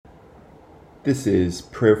This is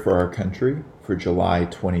Prayer for Our Country for July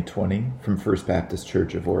 2020 from First Baptist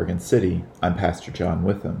Church of Oregon City. I'm Pastor John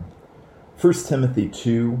Witham. 1 Timothy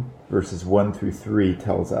 2, verses 1 through 3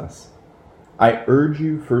 tells us, I urge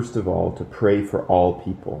you first of all to pray for all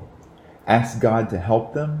people. Ask God to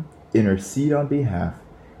help them, intercede on behalf,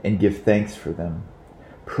 and give thanks for them.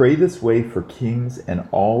 Pray this way for kings and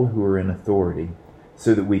all who are in authority,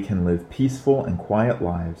 so that we can live peaceful and quiet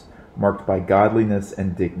lives marked by godliness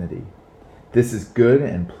and dignity. This is good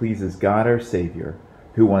and pleases God our Savior,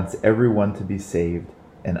 who wants everyone to be saved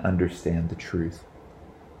and understand the truth.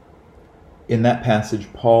 In that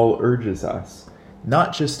passage, Paul urges us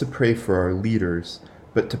not just to pray for our leaders,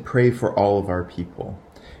 but to pray for all of our people.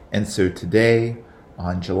 And so today,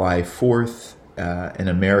 on July 4th, an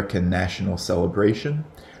American national celebration,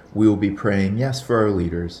 we will be praying, yes, for our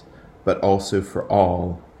leaders, but also for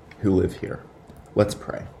all who live here. Let's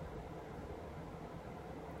pray.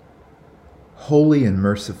 Holy and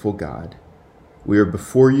merciful God, we are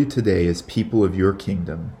before you today as people of your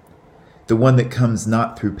kingdom, the one that comes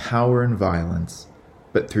not through power and violence,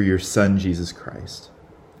 but through your Son, Jesus Christ.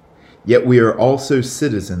 Yet we are also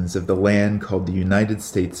citizens of the land called the United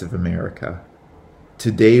States of America.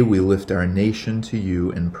 Today we lift our nation to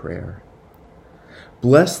you in prayer.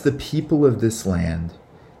 Bless the people of this land,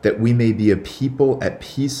 that we may be a people at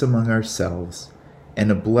peace among ourselves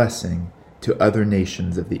and a blessing to other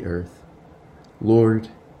nations of the earth. Lord,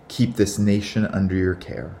 keep this nation under your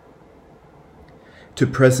care. To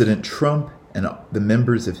President Trump and the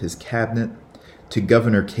members of his cabinet, to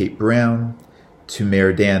Governor Kate Brown, to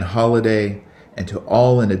Mayor Dan Holliday, and to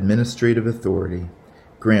all in administrative authority,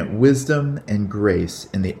 grant wisdom and grace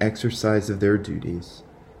in the exercise of their duties.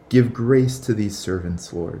 Give grace to these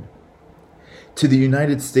servants, Lord. To the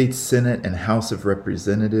United States Senate and House of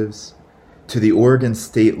Representatives, to the Oregon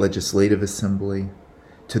State Legislative Assembly,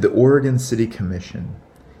 to the Oregon City Commission,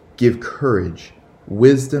 give courage,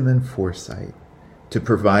 wisdom, and foresight to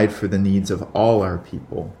provide for the needs of all our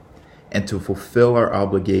people and to fulfill our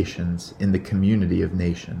obligations in the community of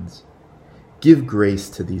nations. Give grace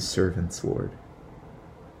to these servants, Lord.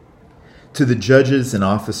 To the judges and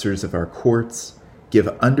officers of our courts, give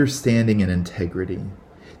understanding and integrity,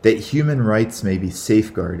 that human rights may be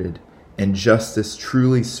safeguarded and justice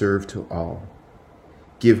truly served to all.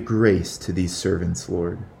 Give grace to these servants,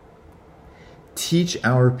 Lord. Teach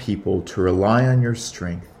our people to rely on your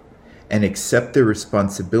strength and accept their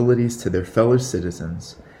responsibilities to their fellow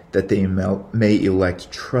citizens, that they may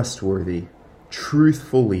elect trustworthy,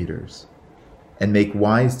 truthful leaders and make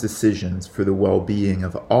wise decisions for the well-being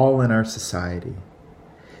of all in our society,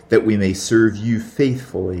 that we may serve you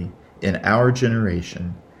faithfully in our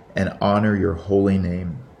generation and honor your holy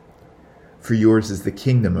name. For yours is the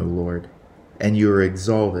kingdom, O Lord, and you are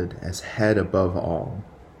exalted as head above all.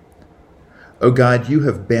 O God, you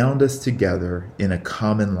have bound us together in a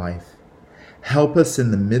common life. Help us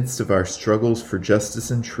in the midst of our struggles for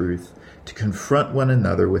justice and truth to confront one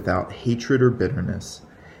another without hatred or bitterness,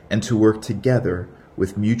 and to work together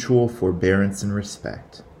with mutual forbearance and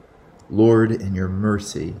respect. Lord, in your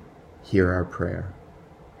mercy, hear our prayer.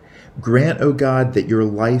 Grant, O God, that your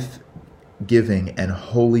life-giving and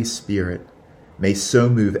Holy Spirit may so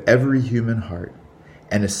move every human heart,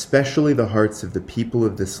 and especially the hearts of the people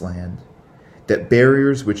of this land, that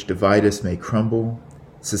barriers which divide us may crumble,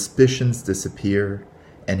 suspicions disappear,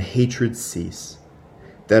 and hatred cease,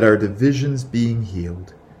 that our divisions being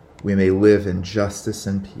healed, we may live in justice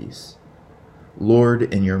and peace. Lord,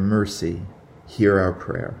 in your mercy, hear our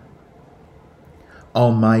prayer.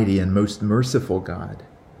 Almighty and most merciful God,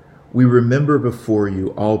 we remember before you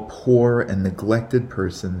all poor and neglected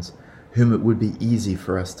persons whom it would be easy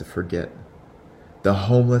for us to forget, the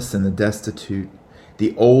homeless and the destitute,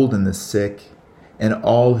 the old and the sick, and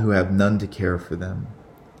all who have none to care for them.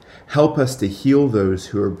 Help us to heal those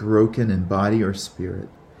who are broken in body or spirit,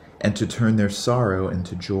 and to turn their sorrow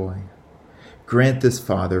into joy. Grant this,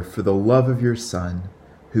 Father, for the love of your Son,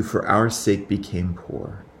 who for our sake became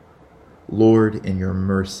poor. Lord, in your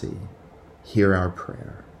mercy, hear our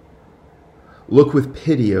prayer. Look with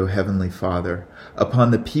pity, O Heavenly Father,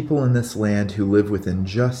 upon the people in this land who live with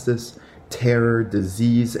injustice, terror,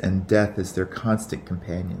 disease, and death as their constant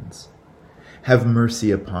companions. Have mercy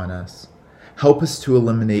upon us. Help us to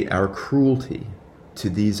eliminate our cruelty to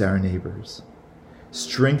these our neighbors.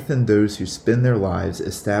 Strengthen those who spend their lives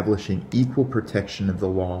establishing equal protection of the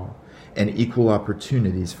law and equal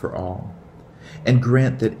opportunities for all. And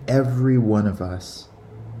grant that every one of us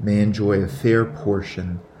may enjoy a fair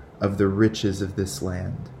portion of the riches of this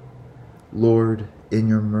land. Lord, in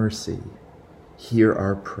your mercy, hear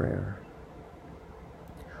our prayer.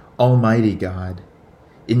 Almighty God,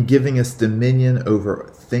 In giving us dominion over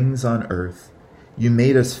things on earth, you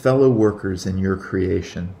made us fellow workers in your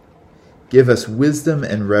creation. Give us wisdom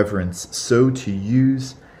and reverence so to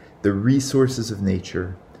use the resources of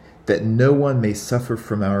nature that no one may suffer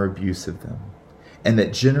from our abuse of them, and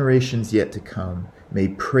that generations yet to come may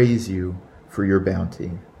praise you for your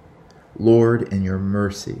bounty. Lord, in your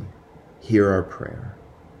mercy, hear our prayer.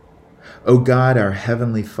 O God, our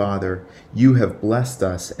heavenly Father, you have blessed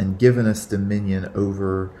us and given us dominion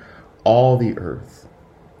over all the earth.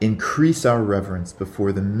 Increase our reverence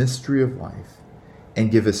before the mystery of life,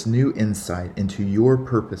 and give us new insight into your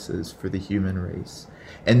purposes for the human race,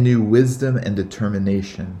 and new wisdom and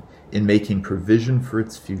determination in making provision for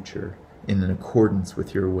its future in accordance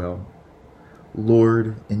with your will.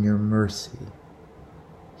 Lord, in your mercy,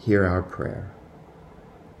 hear our prayer.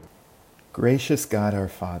 Gracious God, our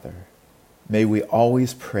Father, may we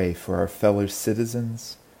always pray for our fellow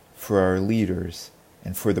citizens, for our leaders,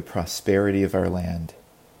 and for the prosperity of our land.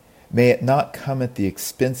 May it not come at the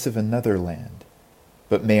expense of another land,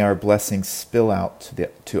 but may our blessings spill out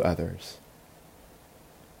to others.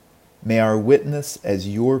 May our witness as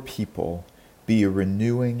your people be a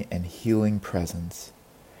renewing and healing presence.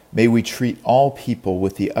 May we treat all people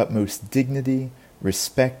with the utmost dignity,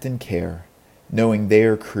 respect, and care, knowing they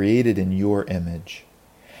are created in your image.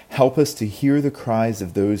 Help us to hear the cries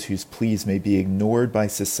of those whose pleas may be ignored by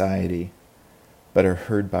society, but are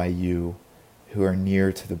heard by you, who are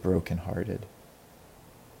near to the brokenhearted.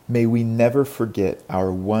 May we never forget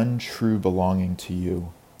our one true belonging to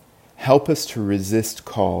you. Help us to resist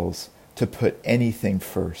calls to put anything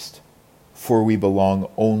first, for we belong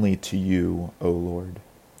only to you, O Lord.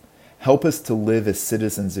 Help us to live as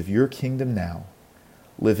citizens of your kingdom now,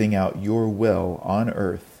 living out your will on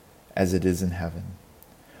earth as it is in heaven.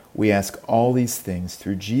 We ask all these things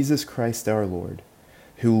through Jesus Christ our Lord,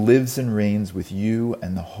 who lives and reigns with you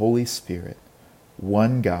and the Holy Spirit,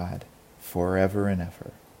 one God, forever and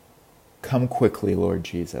ever. Come quickly, Lord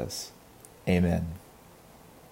Jesus. Amen.